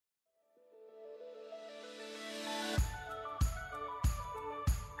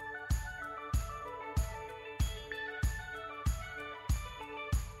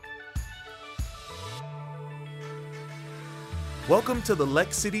Welcome to the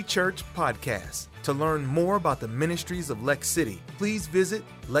Lex City Church podcast. To learn more about the ministries of Lex City, please visit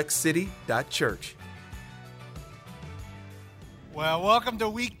lexcity.church. Well, welcome to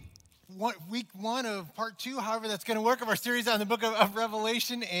week one of part two, however that's going to work, of our series on the book of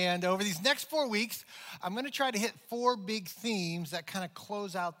Revelation. And over these next 4 weeks, I'm going to try to hit 4 big themes that kind of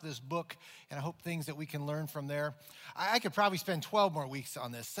close out this book, and I hope things that we can learn from there. I could probably spend 12 more weeks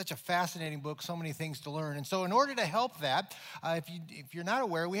on this. Such a fascinating book, so many things to learn. And so in order to help that, if you're not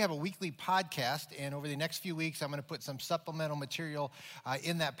aware, we have a weekly podcast, and over the next few weeks, I'm going to put some supplemental material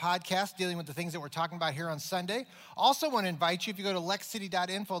in that podcast dealing with the things that we're talking about here on Sunday. Also want to invite you, if you go to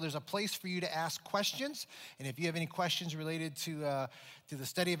lexcity.info, there's a place for you to ask questions. And if you have any questions related to the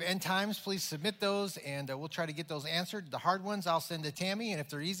study of end times, please submit those, and we'll try to get those answered. The hard ones, I'll send to Tammy, and if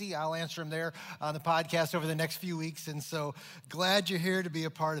they're easy, I'll answer them there on the podcast over the next few weeks. And so glad you're here to be a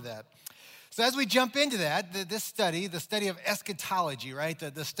part of that. So as we jump into that, this study, the study of eschatology, right,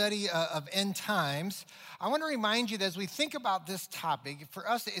 the study of end times, I want to remind you that as we think about this topic, for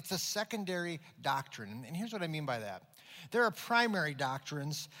us, it's a secondary doctrine. And here's what I mean by that. There are primary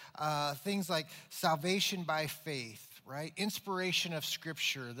doctrines, things like salvation by faith, right? Inspiration of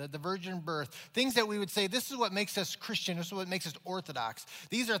Scripture, the virgin birth, things that we would say, this is what makes us Christian, this is what makes us Orthodox.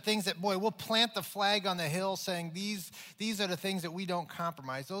 These are things that, boy, we'll plant the flag on the hill saying these are the things that we don't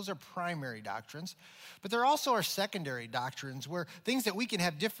compromise. Those are primary doctrines. But there also are secondary doctrines where things that we can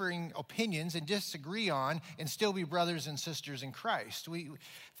have differing opinions and disagree on and still be brothers and sisters in Christ.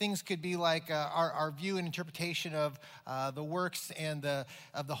 Things could be like our view and interpretation of the works and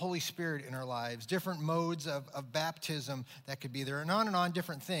of the Holy Spirit in our lives, different modes of baptism that could be there, and on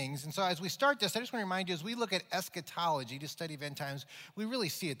different things. And so as we start this, I just want to remind you, as we look at eschatology, to study of end times, we really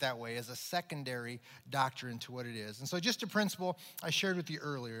see it that way, as a secondary doctrine to what it is. And so just a principle I shared with you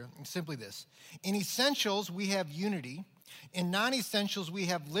earlier, and simply this: in essentials, we have unity. In non-essentials, we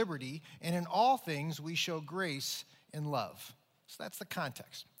have liberty. And in all things, we show grace and love. So that's the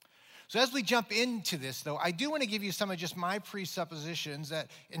context. So as we jump into this, though, I do want to give you some of just my presuppositions that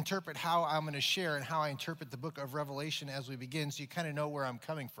interpret how I'm going to share and how I interpret the book of Revelation as we begin, so you kind of know where I'm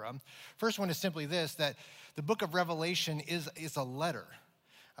coming from. First one is simply this, that the book of Revelation is a letter.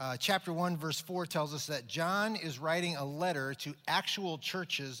 Chapter 1, verse 4 tells us that John is writing a letter to actual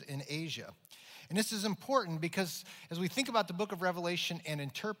churches in Asia. And this is important because as we think about the book of Revelation and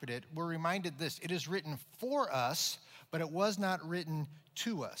interpret it, we're reminded this: it is written for us, but it was not written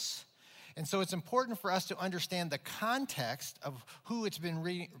to us. And so it's important for us to understand the context of who it's been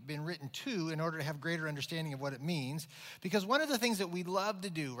written to in order to have greater understanding of what it means. Because one of the things that we love to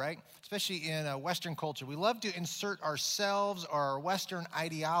do, right, especially in Western culture, we love to insert ourselves or our Western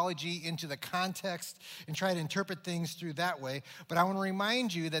ideology into the context and try to interpret things through that way. But I want to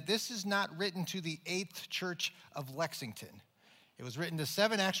remind you that this is not written to the 8th Church of Lexington. It was written to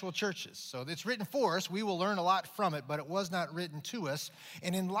 7 actual churches. So it's written for us. We will learn a lot from it, but it was not written to us.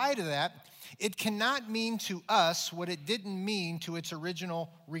 And in light of that, it cannot mean to us what it didn't mean to its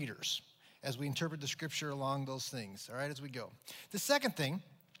original readers as we interpret the Scripture along those things, all right, as we go. The second thing,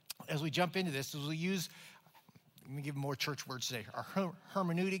 as we jump into this, is we'll use, let me give more church words today, our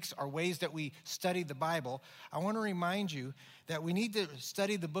hermeneutics, our ways that we study the Bible. I want to remind you that we need to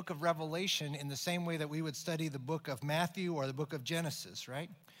study the book of Revelation in the same way that we would study the book of Matthew or the book of Genesis, right?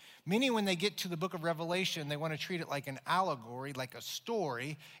 Many, when they get to the book of Revelation, they want to treat it like an allegory, like a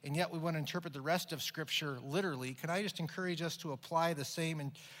story, and yet we want to interpret the rest of Scripture literally. Can I just encourage us to apply the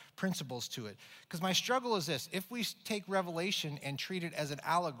same principles to it? Because my struggle is this: if we take Revelation and treat it as an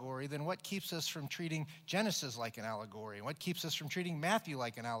allegory, then what keeps us from treating Genesis like an allegory? And what keeps us from treating Matthew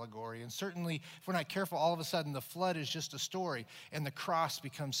like an allegory? And certainly, if we're not careful, all of a sudden the flood is just a story, and the cross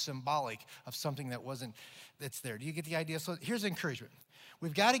becomes symbolic of something that's there. Do you get the idea? So here's encouragement.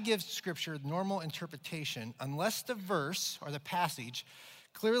 We've got to give Scripture normal interpretation unless the verse or the passage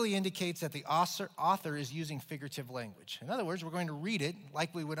clearly indicates that the author is using figurative language. In other words, we're going to read it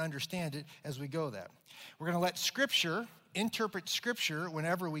like we would understand it as we go there. We're going to let Scripture interpret Scripture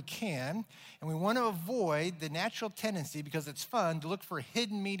whenever we can, and we want to avoid the natural tendency, because it's fun, to look for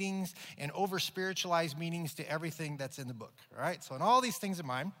hidden meanings and over-spiritualized meanings to everything that's in the book, all right? So in all these things in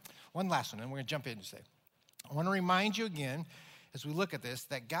mind, one last one, and we're going to jump in and say, I want to remind you again, as we look at this,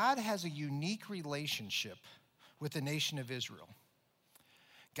 that God has a unique relationship with the nation of Israel.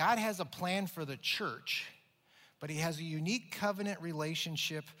 God has a plan for the church, but he has a unique covenant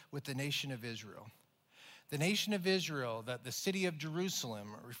relationship with the nation of Israel. the nation of Israel, the city of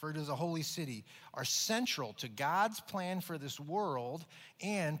Jerusalem, referred to as a holy city, are central to God's plan for this world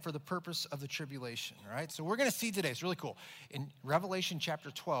and for the purpose of the tribulation, all right? So we're going to see today, it's really cool. In Revelation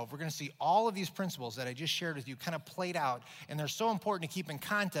chapter 12, we're going to see all of these principles that I just shared with you kind of played out, and they're so important to keep in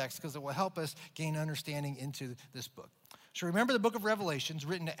context because it will help us gain understanding into this book. So remember, the book of Revelation is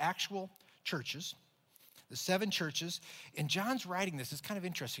written to actual churches, the 7 churches, and John's writing this. It's kind of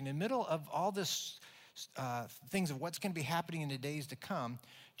interesting. In the middle of all this things of what's going to be happening in the days to come,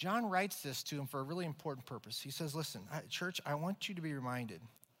 John writes this to him for a really important purpose. He says, listen, church, I want you to be reminded.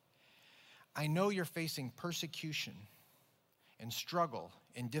 I know you're facing persecution and struggle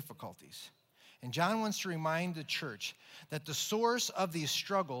and difficulties. And John wants to remind the church that the source of these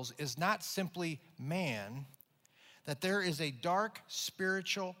struggles is not simply man, that there is a dark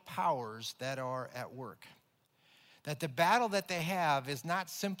spiritual powers that are at work. That the battle that they have is not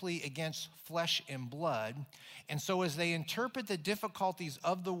simply against flesh and blood. And so as they interpret the difficulties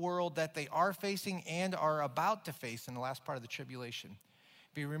of the world that they are facing and are about to face in the last part of the tribulation,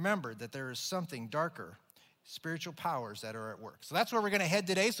 be remembered that there is something darker, spiritual powers that are at work. So that's where we're going to head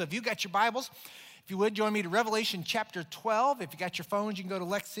today. So if you got your Bibles, if you would, join me to Revelation chapter 12. If you got your phones, you can go to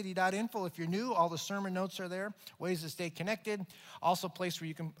lexcity.info. If you're new, all the sermon notes are there, ways to stay connected. Also a place where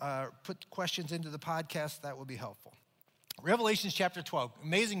you can put questions into the podcast. That will be helpful. Revelation chapter 12,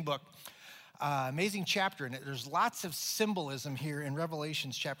 amazing book, amazing chapter in it. There's lots of symbolism here in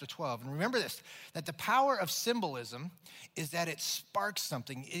Revelation chapter 12. And remember this, that the power of symbolism is that it sparks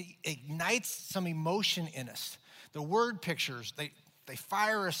something. It ignites some emotion in us. The word pictures, they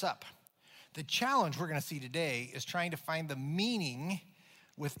fire us up. The challenge we're going to see today is trying to find the meaning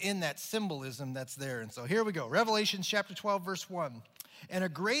within that symbolism that's there. And so here we go. Revelation chapter 12, verse 1. And a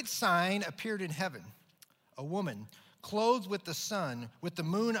great sign appeared in heaven, a woman clothed with the sun, with the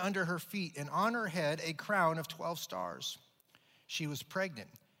moon under her feet, and on her head a crown of 12 stars. She was pregnant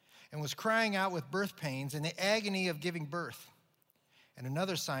and was crying out with birth pains and the agony of giving birth. And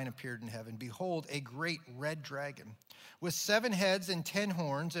another sign appeared in heaven. Behold, a great red dragon, with 7 heads and 10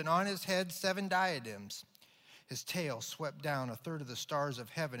 horns, and on his head 7 diadems. His tail swept down a third of the stars of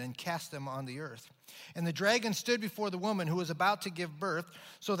heaven and cast them on the earth. And the dragon stood before the woman who was about to give birth,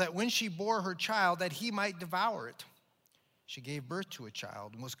 so that when she bore her child, that he might devour it. She gave birth to a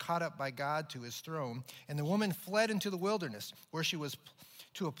child and was caught up by God to his throne. And the woman fled into the wilderness, where she was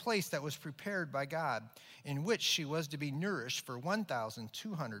to a place that was prepared by God, in which she was to be nourished for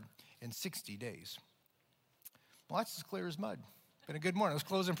 1,260 days. Well, that's as clear as mud. Been a good morning. Let's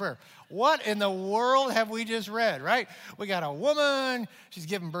close in prayer. What in the world have we just read, right? We got a woman, she's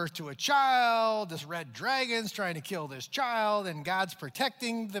giving birth to a child, this red dragon's trying to kill this child, and God's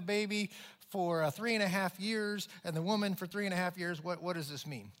protecting the baby for 3.5 years, and the woman for 3.5 years. What does this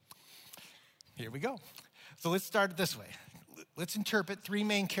mean? Here we go. So let's start it this way. Let's interpret 3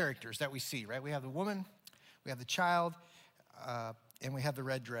 main characters that we see, right? We have the woman, we have the child, and we have the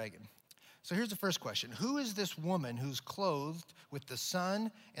red dragon. So here's the first question. Who is this woman who's clothed with the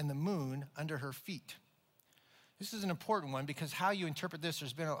sun and the moon under her feet? This is an important one because how you interpret this,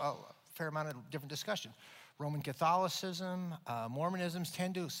 there's been a fair amount of different discussion. Roman Catholicism, Mormonisms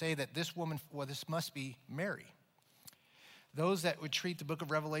tend to say that this woman, well, this must be Mary. Those that would treat the book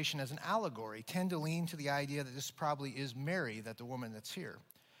of Revelation as an allegory tend to lean to the idea that this probably is Mary, that the woman that's here.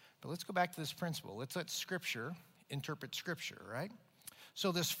 But let's go back to this principle. Let's let Scripture interpret Scripture, right?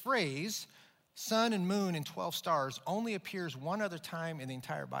 So this phrase, sun and moon and 12 stars, only appears one other time in the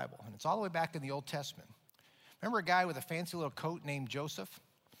entire Bible, and it's all the way back in the Old Testament. Remember a guy with a fancy little coat named Joseph?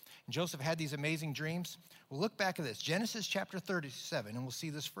 And Joseph had these amazing dreams. Well, look back at this, Genesis chapter 37, and we'll see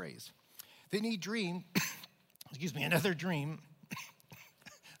this phrase. Then he dreamed, another dream.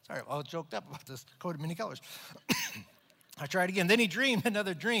 Sorry, I was choked up about this coat of many colors. I'll try it again. Then he dreamed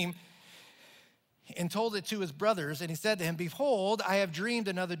another dream and told it to his brothers, and he said to him, behold, I have dreamed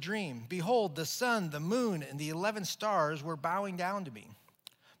another dream. Behold, the sun, the moon, and the 11 stars were bowing down to me.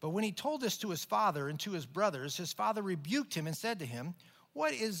 But when he told this to his father and to his brothers, his father rebuked him and said to him,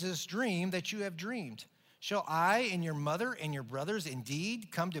 what is this dream that you have dreamed? Shall I and your mother and your brothers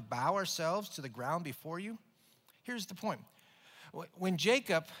indeed come to bow ourselves to the ground before you? Here's the point. When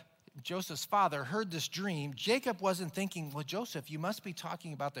Jacob, Joseph's father, heard this dream, Jacob wasn't thinking, well, Joseph, you must be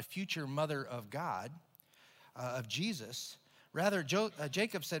talking about the future mother of God, of Jesus. Rather,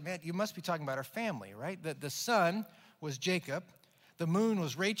 Jacob said, man, you must be talking about our family, right? The sun was Jacob, the moon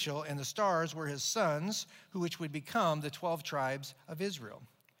was Rachel, and the stars were his sons, which would become the 12 tribes of Israel.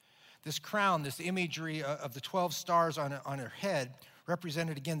 This crown, this imagery of the 12 stars on her head,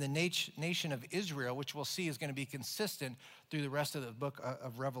 represented again the nation of Israel, which we'll see is going to be consistent through the rest of the book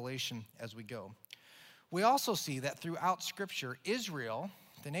of Revelation as we go. We also see that throughout Scripture, Israel,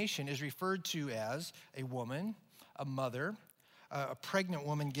 the nation, is referred to as a woman, a mother, a pregnant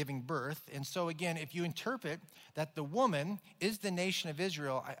woman giving birth. And so again, if you interpret that the woman is the nation of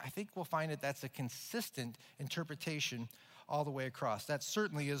Israel, I think we'll find that that's a consistent interpretation all the way across. That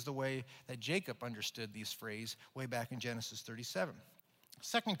certainly is the way that Jacob understood these phrases way back in Genesis 37.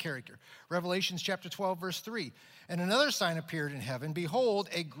 Second character, Revelations chapter 12, verse 3. And another sign appeared in heaven. Behold,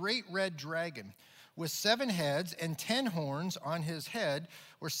 a great red dragon with 7 heads and 10 horns. On his head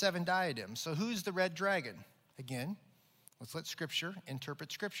were 7 diadems. So who's the red dragon? Again, let's let Scripture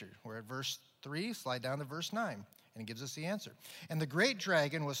interpret Scripture. We're at verse 3, slide down to verse 9, and it gives us the answer. And the great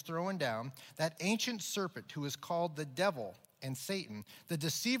dragon was thrown down, that ancient serpent who is called the devil and Satan, the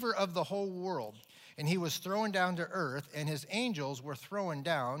deceiver of the whole world. And he was thrown down to earth, and his angels were thrown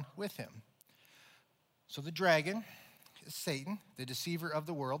down with him. So the dragon is Satan, the deceiver of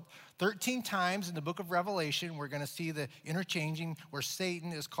the world. 13 times in the book of Revelation, we're going to see the interchanging where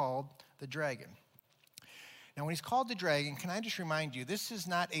Satan is called the dragon. Now, when he's called the dragon, can I just remind you, this is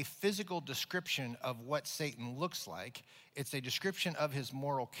not a physical description of what Satan looks like. It's a description of his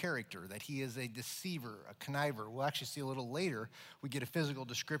moral character, that he is a deceiver, a conniver. We'll actually see a little later, we get a physical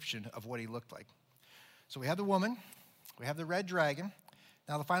description of what he looked like. So we have the woman, we have the red dragon.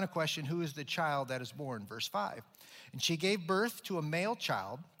 Now the final question, who is the child that is born? Verse 5. And she gave birth to a male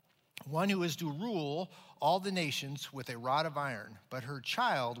child, one who is to rule all the nations with a rod of iron. But her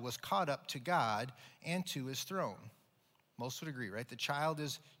child was caught up to God and to his throne. Most would agree, right? The child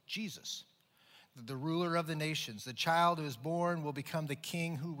is Jesus, the ruler of the nations. The child who is born will become the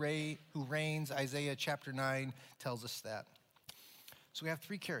king who reigns. Isaiah chapter 9 tells us that. So we have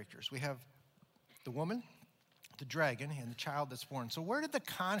 3 characters. We have the woman, the dragon, and the child that's born. So where did the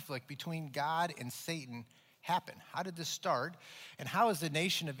conflict between God and Satan happen? How did this start? And how is the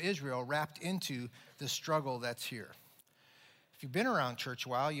nation of Israel wrapped into the struggle that's here? If you've been around church a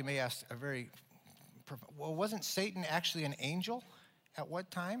while, you may ask well, wasn't Satan actually an angel at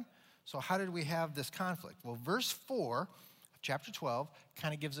what time? So how did we have this conflict? Well, verse 4 of chapter 12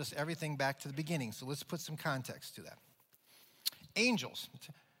 kind of gives us everything back to the beginning. So let's put some context to that. Angels.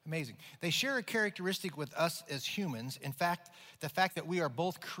 Amazing. They share a characteristic with us as humans. In fact, the fact that we are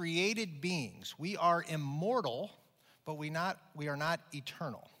both created beings. We are immortal, but we are not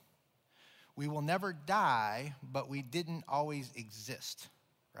eternal. We will never die, but we didn't always exist,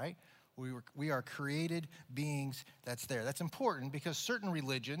 right? We are created beings that's there. That's important because certain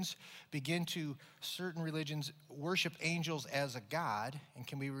religions worship angels as a god, and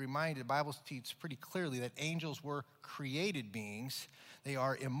can be reminded, the Bible teaches pretty clearly that angels were created beings. They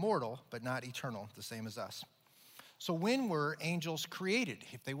are immortal, but not eternal, the same as us. So when were angels created,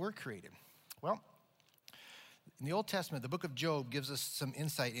 if they were created? Well, in the Old Testament, the book of Job gives us some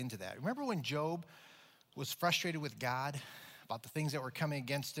insight into that. Remember when Job was frustrated with God about the things that were coming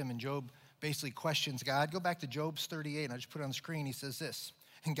against him, and Job basically questions God? Go back to Job 38, and I just put it on the screen. He says this,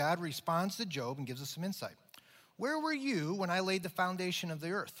 and God responds to Job and gives us some insight. Where were you when I laid the foundation of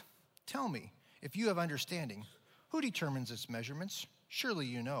the earth? Tell me, if you have understanding, who determines its measurements? Surely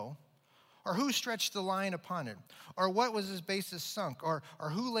you know. Or who stretched the line upon it? Or what was its basis sunk? Or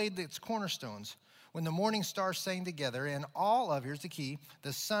who laid its cornerstones? When the morning stars sang together, and all of, here's the key,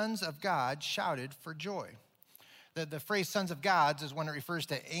 the sons of God shouted for joy. The phrase sons of gods is one that refers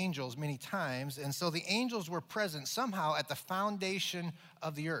to angels many times. And so the angels were present somehow at the foundation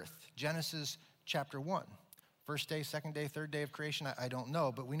of the earth. Genesis chapter 1. First day, second day, third day of creation, I don't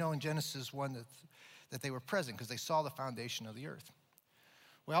know. But we know in Genesis 1 that they were present because they saw the foundation of the earth.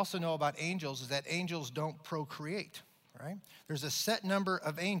 We also know about angels is that angels don't procreate, right? There's a set number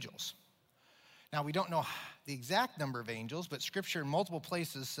of angels. Now, we don't know the exact number of angels, but Scripture in multiple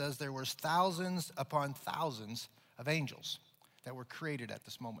places says there was thousands upon thousands of angels that were created at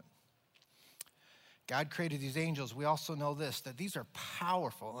this moment. God created these angels. We also know this, that these are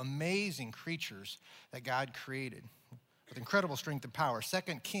powerful, amazing creatures that God created with incredible strength and power. 2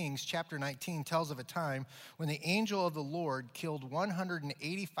 Kings chapter 19 tells of a time when the angel of the Lord killed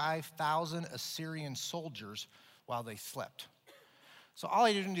 185,000 Assyrian soldiers while they slept. So all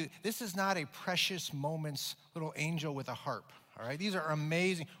I didn't do, this is not a Precious Moments little angel with a harp, all right? These are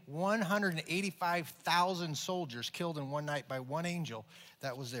amazing. 185,000 soldiers killed in one night by one angel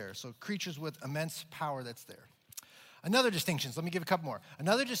that was there. So creatures with immense power that's there. Another distinction, let me give a couple more.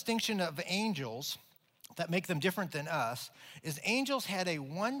 Another distinction of angels that make them different than us is angels had a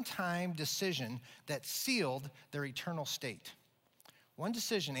one-time decision that sealed their eternal state. One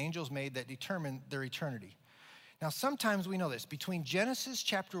decision angels made that determined their eternity. Now, sometimes we know this. Between Genesis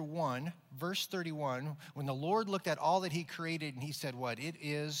chapter 1, verse 31, when the Lord looked at all that he created and he said what? It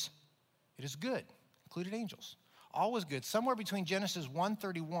is good. included angels. All was good. Somewhere between Genesis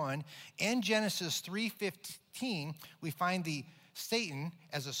 1:31 and Genesis 3:15, we find the Satan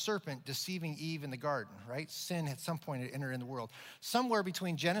as a serpent deceiving Eve in the garden, right? Sin at some point had entered in the world. Somewhere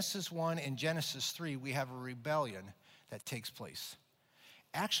between Genesis 1 and Genesis 3, we have a rebellion that takes place.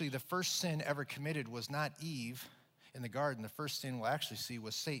 Actually, the first sin ever committed was not Eve in the garden. The first sin we'll actually see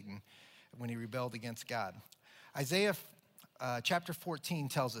was Satan when he rebelled against God. Isaiah chapter 14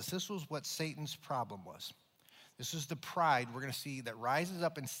 tells us this was what Satan's problem was. This is the pride we're going to see that rises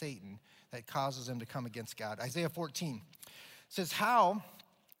up in Satan that causes him to come against God. Isaiah 14 says, how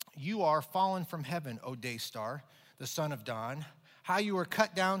you are fallen from heaven, O day star, the son of dawn, how you are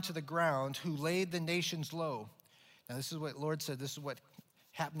cut down to the ground, who laid the nations low. Now this is what Lord said, this is what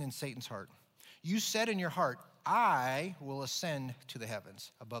happened in Satan's heart. You said in your heart, I will ascend to the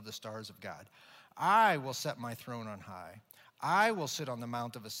heavens above the stars of God. I will set my throne on high. I will sit on the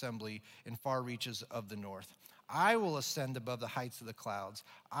mount of assembly in far reaches of the north. I will ascend above the heights of the clouds.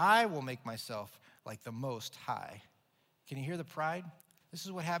 I will make myself like the Most High. Can you hear the pride? This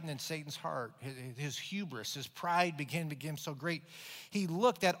is what happened in Satan's heart. His hubris, his pride began to become so great. He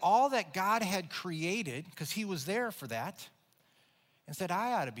looked at all that God had created, because he was there for that, and said,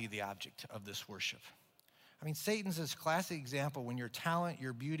 I ought to be the object of this worship. I mean, Satan's this classic example when your talent,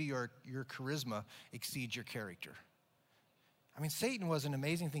 your beauty, or your charisma exceeds your character. I mean, Satan was an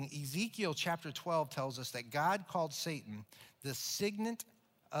amazing thing. Ezekiel chapter 12 tells us that God called Satan the signet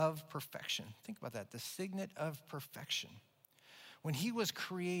of perfection. Think about that, the signet of perfection. When he was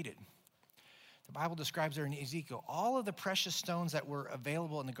created, the Bible describes there in Ezekiel, all of the precious stones that were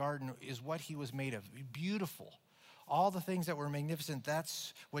available in the garden is what he was made of, beautiful. All the things that were magnificent,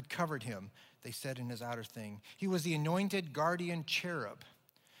 that's what covered him, they said in his outer thing. He was the anointed guardian cherub.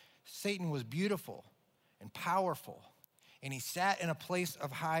 Satan was beautiful and powerful, and he sat in a place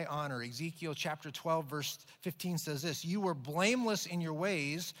of high honor. Ezekiel chapter 12, verse 15 says this, you were blameless in your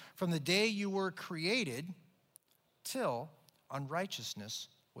ways from the day you were created till unrighteousness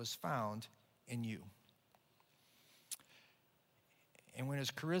was found in you. And when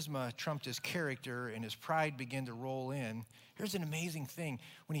his charisma trumped his character and his pride began to roll in, here's an amazing thing.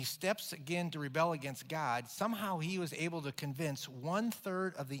 When he steps again to rebel against God, somehow he was able to convince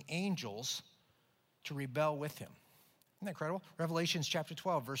 1/3 of the angels to rebel with him. Isn't that incredible? Revelations chapter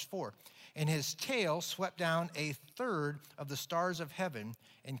 12, verse 4. And his tail swept down 1/3 of the stars of heaven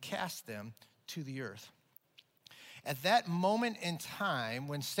and cast them to the earth. At that moment in time,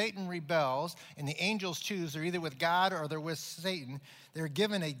 when Satan rebels and the angels choose, they're either with God or they're with Satan, they're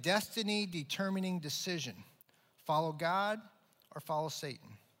given a destiny-determining decision. Follow God or follow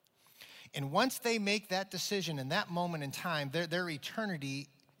Satan. And once they make that decision in that moment in time, their eternity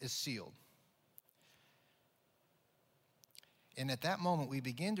is sealed. And at that moment, we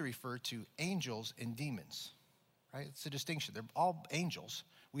begin to refer to angels and demons, right? It's a distinction. They're all angels.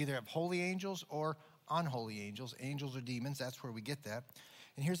 We either have holy angels or unholy angels. Angels or demons, that's where we get that.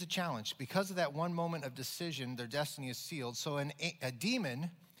 And here's the challenge. Because of that one moment of decision, their destiny is sealed. So a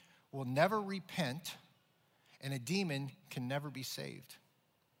demon will never repent, and a demon can never be saved.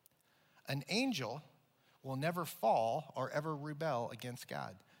 An angel will never fall or ever rebel against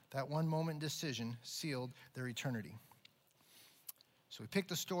God. That one moment decision sealed their eternity. So we pick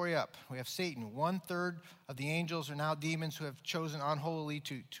the story up. We have Satan. 1/3 of the angels are now demons who have chosen unholily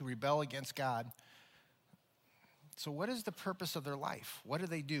to rebel against God. So what is the purpose of their life? What do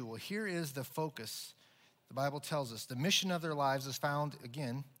they do? Well, here is the focus. The Bible tells us the mission of their lives is found,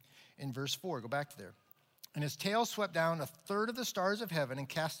 again, in verse 4. Go back to there. And his tail swept down 1/3 of the stars of heaven and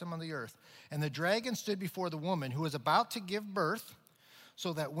cast them on the earth. And the dragon stood before the woman who was about to give birth,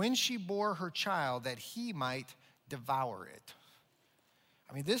 so that when she bore her child, that he might devour it.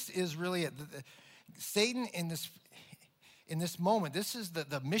 I mean, this is really it. Satan in this moment, this is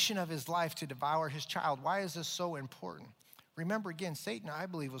the mission of his life, to devour his child. Why is this so important? Remember again, Satan, I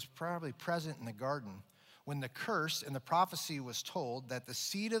believe, was probably present in the garden when the curse and the prophecy was told that the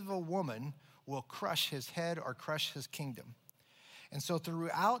seed of a woman will crush his head or crush his kingdom. And so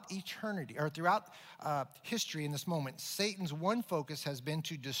throughout eternity, or throughout history in this moment, Satan's one focus has been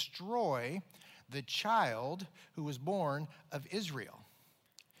to destroy the child who was born of Israel.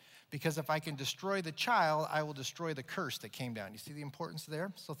 Because if I can destroy the child, I will destroy the curse that came down. You see the importance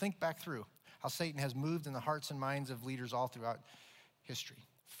there? So think back through how Satan has moved in the hearts and minds of leaders all throughout history.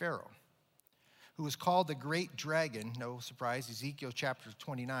 Pharaoh, who was called the great dragon, no surprise, Ezekiel chapter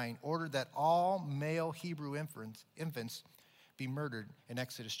 29, ordered that all male Hebrew infants be murdered in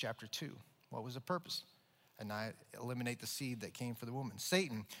Exodus chapter 2. What was the purpose? Eliminate the seed that came for the woman.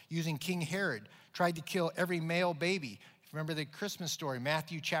 Satan, using King Herod, tried to kill every male baby. Remember the Christmas story,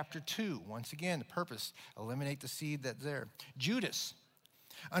 Matthew chapter 2. Once again, the purpose, eliminate the seed that's there. Judas,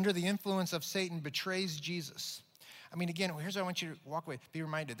 under the influence of Satan, betrays Jesus. I mean, again, here's what I want you to walk away. Be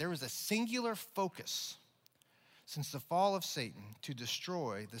reminded, there was a singular focus since the fall of Satan to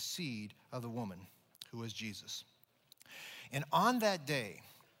destroy the seed of the woman, who was Jesus. And on that day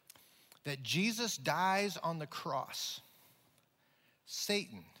that Jesus dies on the cross,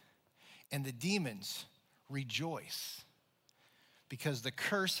 Satan and the demons rejoice because the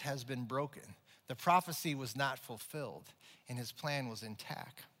curse has been broken. The prophecy was not fulfilled, and his plan was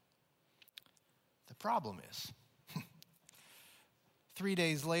intact. The problem is, 3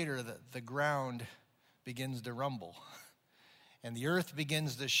 days later, the ground begins to rumble, and the earth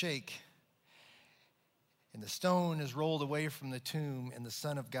begins to shake, and the stone is rolled away from the tomb, and the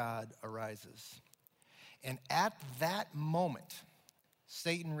Son of God arises. And at that moment,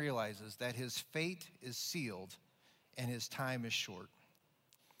 Satan realizes that his fate is sealed and his time is short.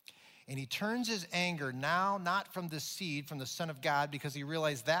 And he turns his anger now not from the seed, from the Son of God, because he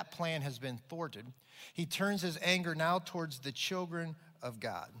realized that plan has been thwarted. He turns his anger now towards the children of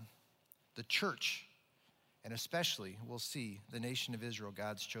God, the church, and especially, we'll see, the nation of Israel,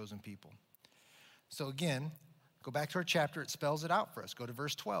 God's chosen people. So again, go back to our chapter. It spells it out for us. Go to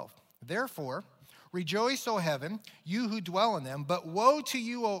verse 12. Therefore, rejoice, O heaven, you who dwell in them, but woe to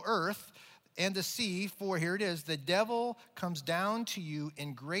you, O earth, and the sea, for here it is, the devil comes down to you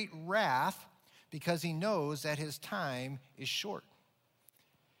in great wrath because he knows that his time is short.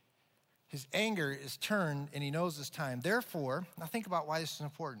 His anger is turned and he knows his time. Therefore, now think about why this is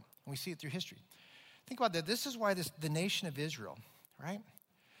important. We see it through history. Think about that. This is why the nation of Israel, right?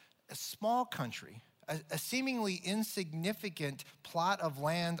 A small country, a seemingly insignificant plot of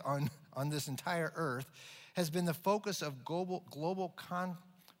land on this entire earth has been the focus of global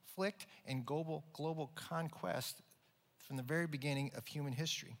conflict and global conquest from the very beginning of human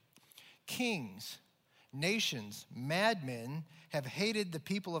history. Kings, nations, madmen have hated the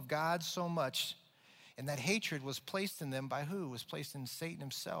people of God so much, and that hatred was placed in them by who? It was placed in Satan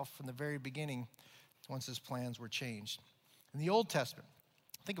himself from the very beginning once his plans were changed. In the Old Testament,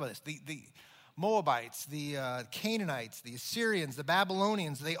 think about this. The Moabites, the Canaanites, the Assyrians, the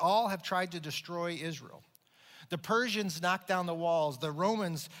Babylonians, they all have tried to destroy Israel. The Persians knocked down the walls. The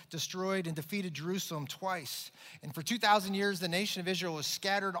Romans destroyed and defeated Jerusalem twice. And for 2,000 years, the nation of Israel was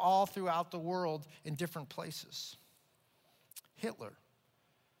scattered all throughout the world in different places. Hitler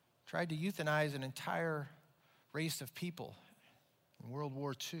tried to euthanize an entire race of people in World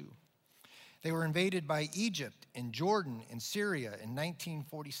War II. They were invaded by Egypt and Jordan and Syria in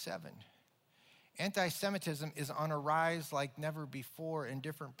 1947. Anti-Semitism is on a rise like never before in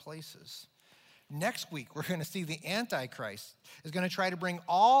different places. Next week, we're going to see the Antichrist is going to try to bring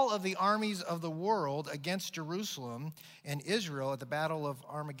all of the armies of the world against Jerusalem and Israel at the Battle of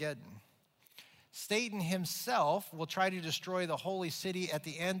Armageddon. Satan himself will try to destroy the holy city at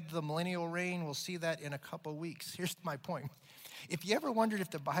the end of the millennial reign. We'll see that in a couple weeks. Here's my point. If you ever wondered if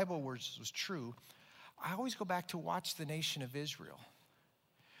the Bible was true, I always go back to watch the nation of Israel.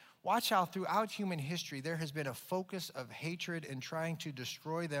 Watch how throughout human history there has been a focus of hatred and trying to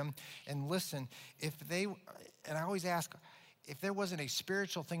destroy them. And listen, and I always ask, if there wasn't a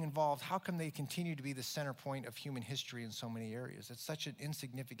spiritual thing involved, how come they continue to be the center point of human history in so many areas? It's such an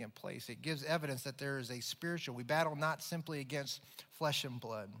insignificant place. It gives evidence that there is a spiritual. We battle not simply against flesh and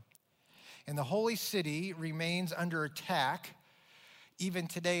blood. And the holy city remains under attack even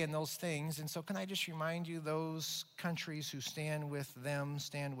today in those things. And so can I just remind you, those countries who stand with them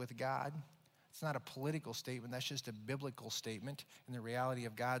stand with God. It's not a political statement. That's just a biblical statement and the reality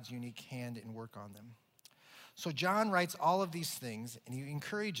of God's unique hand and work on them. So John writes all of these things, and he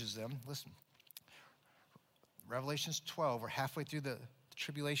encourages them. Listen, Revelations 12, we're halfway through the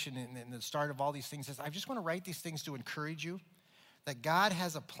tribulation and the start of all these things. Says, I just want to write these things to encourage you that God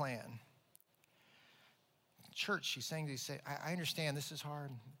has a plan. Church, she's saying, I understand this is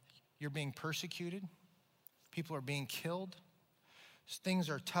hard. You're being persecuted. People are being killed. Things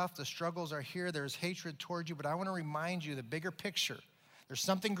are tough. The struggles are here. There's hatred toward you. But I want to remind you the bigger picture. There's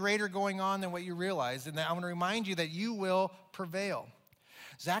something greater going on than what you realize. And I want to remind you that you will prevail.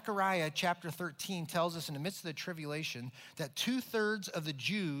 Zechariah chapter 13 tells us in the midst of the tribulation that 2/3 of the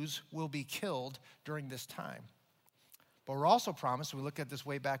Jews will be killed during this time. But we're also promised, we look at this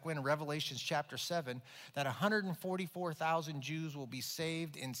way back when, in Revelation chapter 7, that 144,000 Jews will be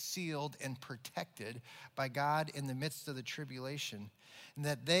saved and sealed and protected by God in the midst of the tribulation. And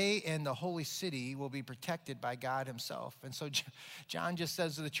that they and the holy city will be protected by God himself. And so John just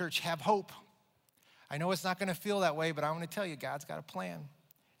says to the church, have hope. I know it's not going to feel that way, but I want to tell you, God's got a plan.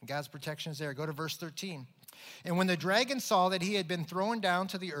 And God's protection is there. Go to verse 13. And when the dragon saw that he had been thrown down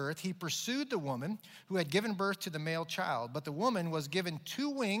to the earth, he pursued the woman who had given birth to the male child. But the woman was given 2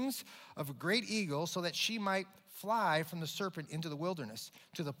 wings of a great eagle so that she might fly from the serpent into the wilderness,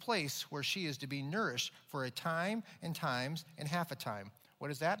 to the place where she is to be nourished for a time and times and half a time.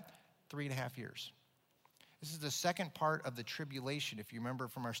 What is that? 3.5 years. This is the second part of the tribulation, if you remember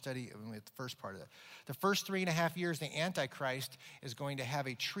from our study with the first part of it. The first 3.5 years, the Antichrist is going to have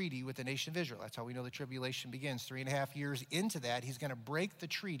a treaty with the nation of Israel. That's how we know the tribulation begins. 3.5 years into that, he's going to break the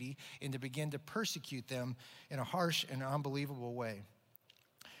treaty and to begin to persecute them in a harsh and unbelievable way.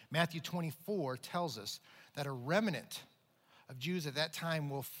 Matthew 24 tells us that a remnant of Jews at that time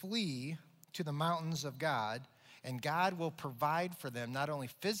will flee to the mountains of God, and God will provide for them, not only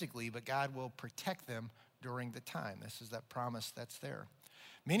physically, but God will protect them during the time. This is that promise that's there.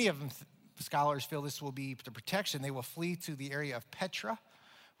 Many of them, scholars feel this will be the protection. They will flee to the area of Petra,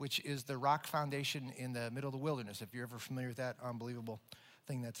 which is the rock foundation in the middle of the wilderness. If you're ever familiar with that unbelievable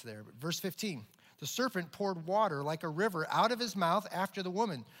thing that's there. But verse 15, the serpent poured water like a river out of his mouth after the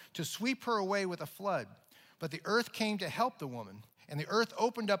woman to sweep her away with a flood. But the earth came to help the woman, and the earth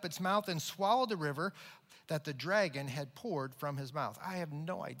opened up its mouth and swallowed the river that the dragon had poured from his mouth. I have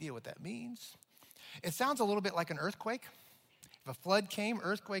no idea what that means. It sounds a little bit like an earthquake. If a flood came,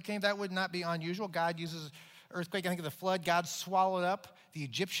 earthquake came, that would not be unusual. God uses earthquake. I think of the flood, God swallowed up the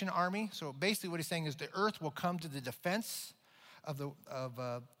Egyptian army. So basically what he's saying is the earth will come to the defense of the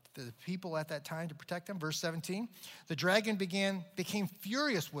people at that time to protect them. Verse 17, the dragon became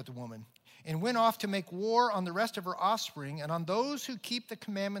furious with the woman and went off to make war on the rest of her offspring and on those who keep the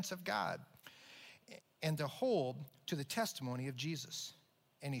commandments of God and to hold to the testimony of Jesus.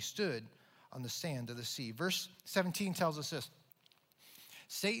 And he stood on the sand of the sea. Verse 17 tells us this.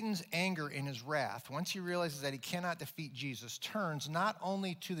 Satan's anger and his wrath, once he realizes that he cannot defeat Jesus, turns not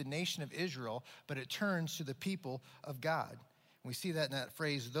only to the nation of Israel, but it turns to the people of God. And we see that in that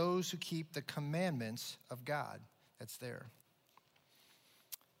phrase, those who keep the commandments of God. That's there.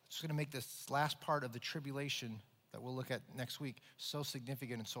 It's going to make this last part of the tribulation that we'll look at next week so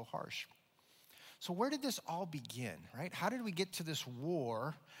significant and so harsh. So where did this all begin, right? How did we get to this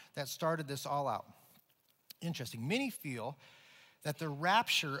war that started this all out? Interesting. Many feel that the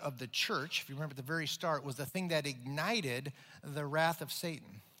rapture of the church, if you remember at the very start, was the thing that ignited the wrath of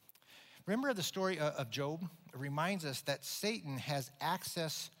Satan. Remember the story of Job? It reminds us that Satan has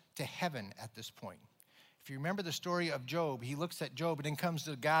access to heaven at this point. If you remember the story of Job, he looks at Job and then comes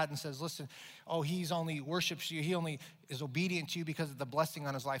to God and says, listen, he's only worships you. He only is obedient to you because of the blessing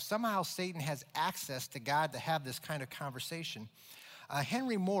on his life. Somehow Satan has access to God to have this kind of conversation.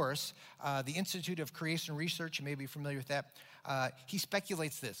 Henry Morris, the Institute of Creation Research, you may be familiar with that, he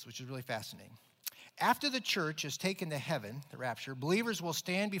speculates this, which is really fascinating. After the church is taken to heaven, the rapture, believers will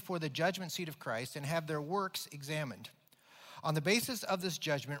stand before the judgment seat of Christ and have their works examined. On the basis of this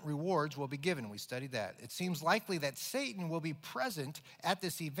judgment, rewards will be given. We studied that. It seems likely that Satan will be present at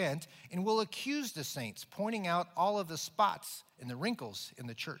this event and will accuse the saints, pointing out all of the spots and the wrinkles in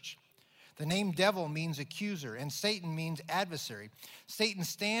the church. The name devil means accuser, and Satan means adversary. Satan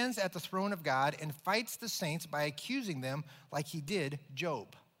stands at the throne of God and fights the saints by accusing them like he did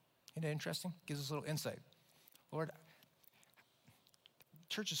Job. Isn't that interesting? Gives us a little insight. Lord,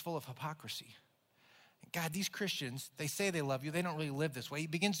 church is full of hypocrisy. God, these Christians, they say they love you. They don't really live this way. He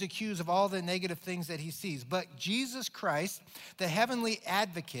begins to accuse of all the negative things that he sees. But Jesus Christ, the heavenly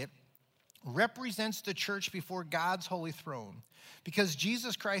advocate, represents the church before God's holy throne. Because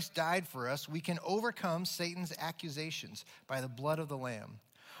Jesus Christ died for us, we can overcome Satan's accusations by the blood of the Lamb.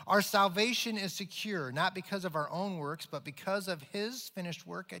 Our salvation is secure, not because of our own works, but because of his finished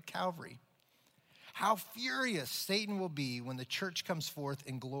work at Calvary. How furious Satan will be when the church comes forth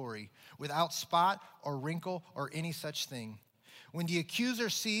in glory, without spot or wrinkle or any such thing. When the accuser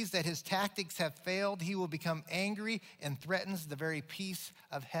sees that his tactics have failed, he will become angry and threatens the very peace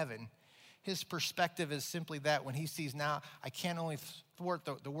of heaven. His perspective is simply that when he sees now, I can't only thwart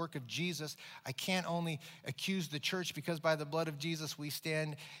the work of Jesus, I can't only accuse the church because by the blood of Jesus we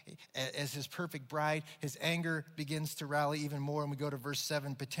stand as his perfect bride. His anger begins to rally even more, and we go to verse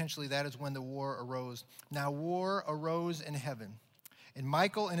 7. Potentially that is when the war arose. Now war arose in heaven, and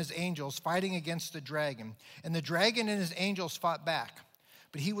Michael and his angels fighting against the dragon. And the dragon and his angels fought back,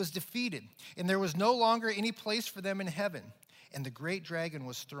 but he was defeated, and there was no longer any place for them in heaven. And the great dragon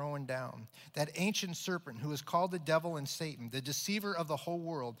was thrown down, that ancient serpent who is called the devil and Satan, the deceiver of the whole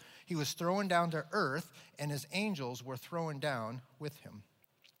world. He was thrown down to earth, and his angels were thrown down with him.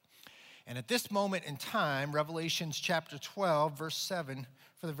 And at this moment in time, Revelation chapter 12, verse 7,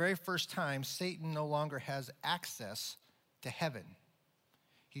 for the very first time, Satan no longer has access to heaven.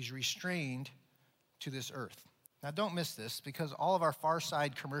 He's restrained to this earth. Now, don't miss this, because all of our Far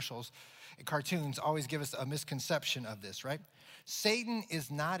Side commercials and cartoons always give us a misconception of this, right? Satan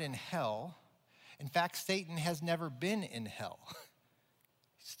is not in hell. In fact, Satan has never been in hell.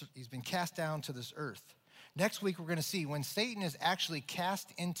 He's been cast down to this earth. Next week, we're going to see when Satan is actually cast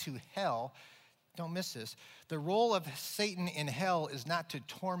into hell. Don't miss this. The role of Satan in hell is not to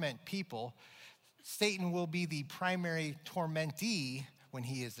torment people. Satan will be the primary tormentee when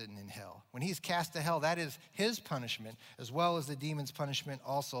he is in hell. When he's cast to hell, that is his punishment, as well as the demon's punishment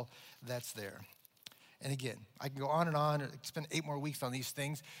also that's there. And again, I can go on and spend 8 more weeks on these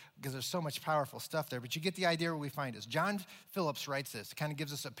things because there's so much powerful stuff there. But you get the idea where we find us. John Phillips writes this. It kind of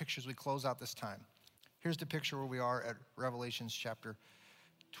gives us a picture as we close out this time. Here's the picture where we are at Revelations chapter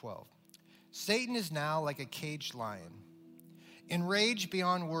 12. Satan is now like a caged lion, enraged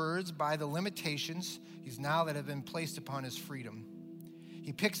beyond words by the limitations he's now that have been placed upon his freedom.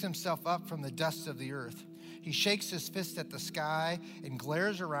 He picks himself up from the dust of the earth. He shakes his fist at the sky and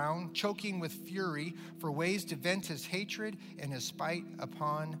glares around, choking with fury for ways to vent his hatred and his spite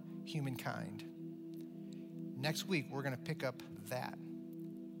upon humankind. Next week, we're going to pick up that,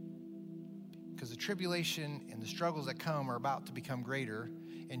 because the tribulation and the struggles that come are about to become greater.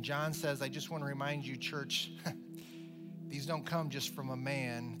 And John says, I just want to remind you, church, these don't come just from a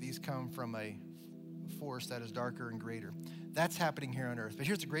man. These come from a force that is darker and greater. That's happening here on earth. But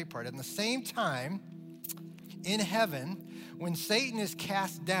here's the great part. At the same time, in heaven, when Satan is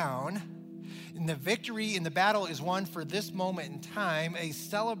cast down and the victory in the battle is won for this moment in time, a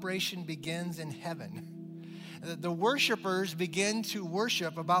celebration begins in heaven. The worshipers begin to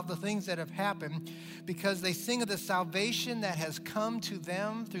worship about the things that have happened because they sing of the salvation that has come to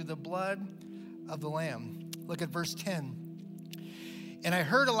them through the blood of the Lamb. Look at verse 10. And I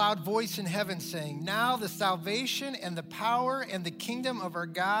heard a loud voice in heaven saying, now the salvation and the power and the kingdom of our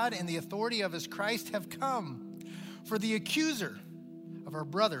God and the authority of his Christ have come. For the accuser of our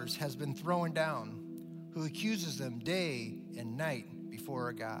brothers has been thrown down, who accuses them day and night before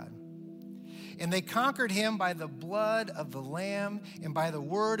our God. And they conquered him by the blood of the Lamb and by the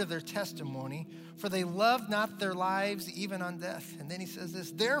word of their testimony, for they loved not their lives even on death. And then he says this,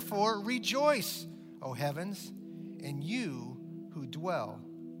 therefore rejoice, O heavens, and you who dwell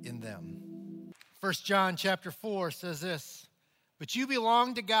in them. 1 John chapter 4 says this, but you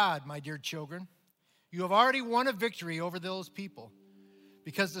belong to God, my dear children. You have already won a victory over those people,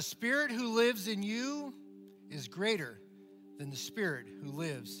 because the Spirit who lives in you is greater than the spirit who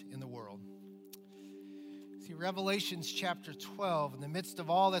lives in the world. See, Revelations chapter 12, in the midst of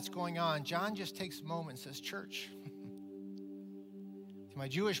all that's going on, John just takes a moment and says, church, to my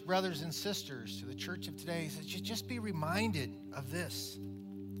Jewish brothers and sisters, to the church of today, he says, just be reminded of this,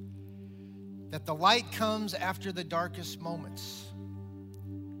 that the light comes after the darkest moments.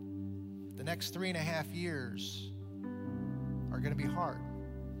 The next 3.5 years are going to be hard.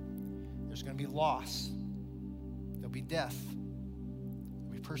 There's going to be loss. There'll be death.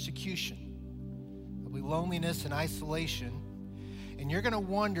 There'll be persecution. There'll be loneliness and isolation. And you're going to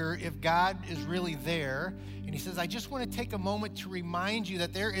wonder if God is really there. And he says, I just want to take a moment to remind you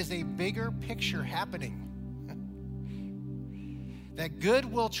that there is a bigger picture happening. That good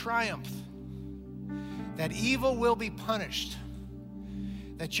will triumph. That evil will be punished.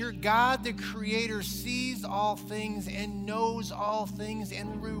 That your God, the Creator, sees all things and knows all things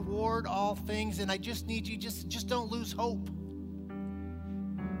and will reward all things. And I just need you, just don't lose hope.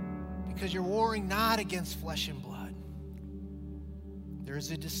 Because you're warring not against flesh and blood. There is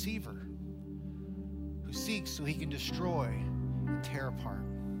a deceiver who seeks so he can destroy and tear apart.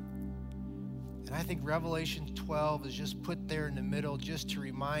 And I think Revelation 12 is just put there in the middle just to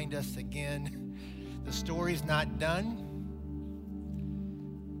remind us again, the story's not done.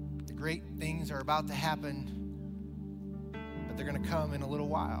 Great things are about to happen, but they're going to come in a little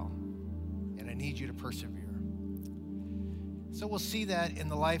while, and I need you to persevere. So we'll see that in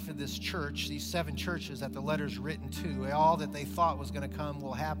the life of this church, these 7 churches that the letter's written to. All that they thought was going to come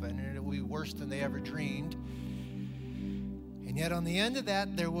will happen, and it will be worse than they ever dreamed. And yet on the end of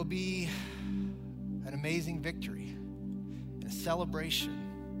that, there will be an amazing victory and a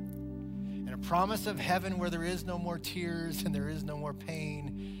celebration and a promise of heaven where there is no more tears and there is no more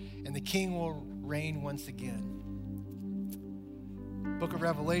pain. And the King will reign once again. The book of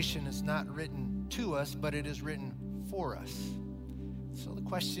Revelation is not written to us, but it is written for us. So the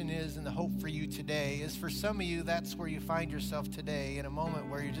question is, and the hope for you today is, for some of you, that's where you find yourself today, in a moment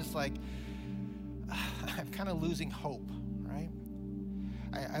where you're just like, I'm kind of losing hope, right?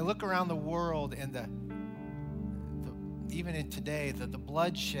 I look around the world and even in today, the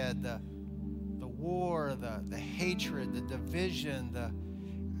bloodshed, the war, the hatred, the division,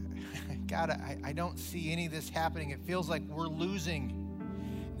 God, I don't see any of this happening. It feels like we're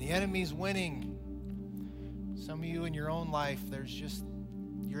losing. The enemy's winning. Some of you in your own life,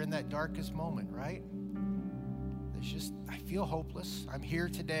 you're in that darkest moment, right? I feel hopeless. I'm here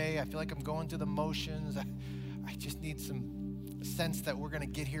today. I feel like I'm going through the motions. I just need some sense that we're going to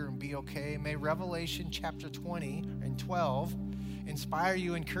get here and be okay. May Revelation chapter 20 and 12 inspire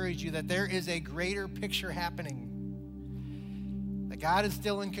you, encourage you that there is a greater picture happening. That God is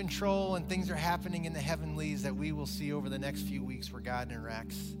still in control and things are happening in the heavenlies that we will see over the next few weeks where God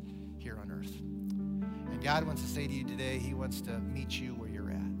interacts here on earth. And God wants to say to you today, he wants to meet you where you're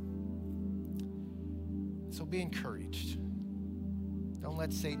at. So be encouraged. Don't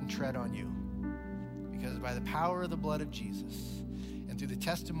let Satan tread on you. Because by the power of the blood of Jesus and through the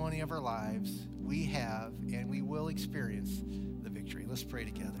testimony of our lives, we have and we will experience the victory. Let's pray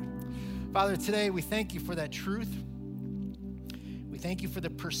together. Father, today we thank you for that truth. We thank you for the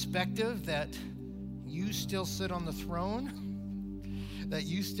perspective that you still sit on the throne, that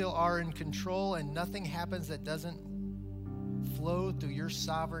you still are in control, and nothing happens that doesn't flow through your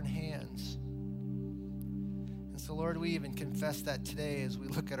sovereign hands. And so, Lord, we even confess that today as we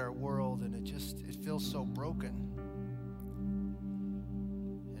look at our world, and it feels so broken.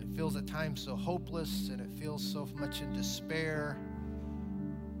 And it feels at times so hopeless, and it feels so much in despair.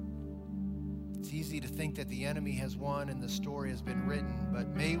 It's easy to think that the enemy has won and the story has been written, but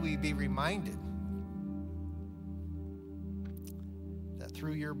may we be reminded that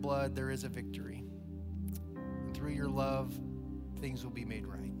through your blood there is a victory. And through your love, things will be made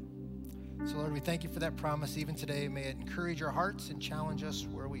right. So, Lord, we thank you for that promise even today. May it encourage our hearts and challenge us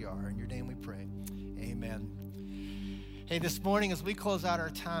where we are. In your name we pray. Amen. Hey, this morning as we close out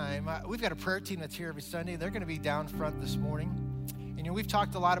our time, we've got a prayer team that's here every Sunday. They're going to be down front this morning. And we've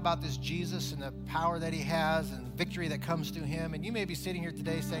talked a lot about this Jesus and the power that he has and the victory that comes through him. And you may be sitting here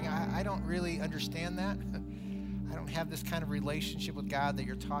today saying, I don't really understand that. I don't have this kind of relationship with God that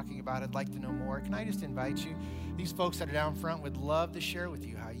you're talking about. I'd like to know more. Can I just invite you? These folks that are down front would love to share with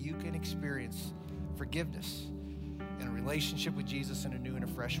you how you can experience forgiveness and a relationship with Jesus in a new and a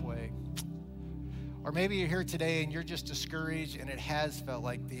fresh way. Or maybe you're here today and you're just discouraged and it has felt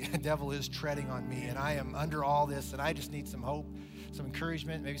like the devil is treading on me and I am under all this and I just need some hope, some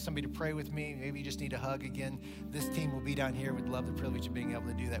encouragement, maybe somebody to pray with me, maybe you just need a hug again. This team will be down here. We'd love the privilege of being able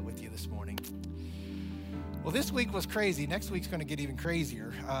to do that with you this morning. Well, this week was crazy. Next week's going to get even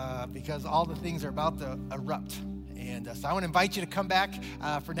crazier because all the things are about to erupt. And so I want to invite you to come back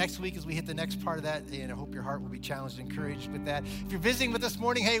for next week as we hit the next part of that. And I hope your heart will be challenged and encouraged with that. If you're visiting with us this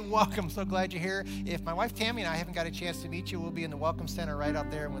morning, hey, welcome. So glad you're here. If my wife Tammy and I haven't got a chance to meet you, we'll be in the Welcome Center right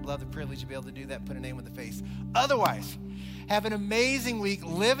out there and would love the privilege to be able to do that, put a name with a face. Otherwise, have an amazing week.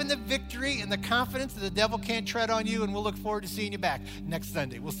 Live in the victory and the confidence that the devil can't tread on you. And we'll look forward to seeing you back next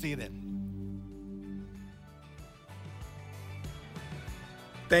Sunday. We'll see you then.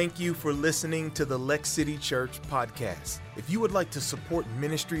 Thank you for listening to the Lex City Church podcast. If you would like to support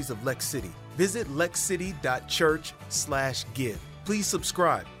ministries of Lex City, visit lexcity.church/give. Please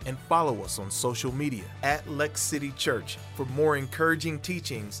subscribe and follow us on social media @Lex City Church for more encouraging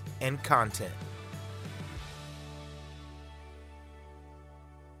teachings and content.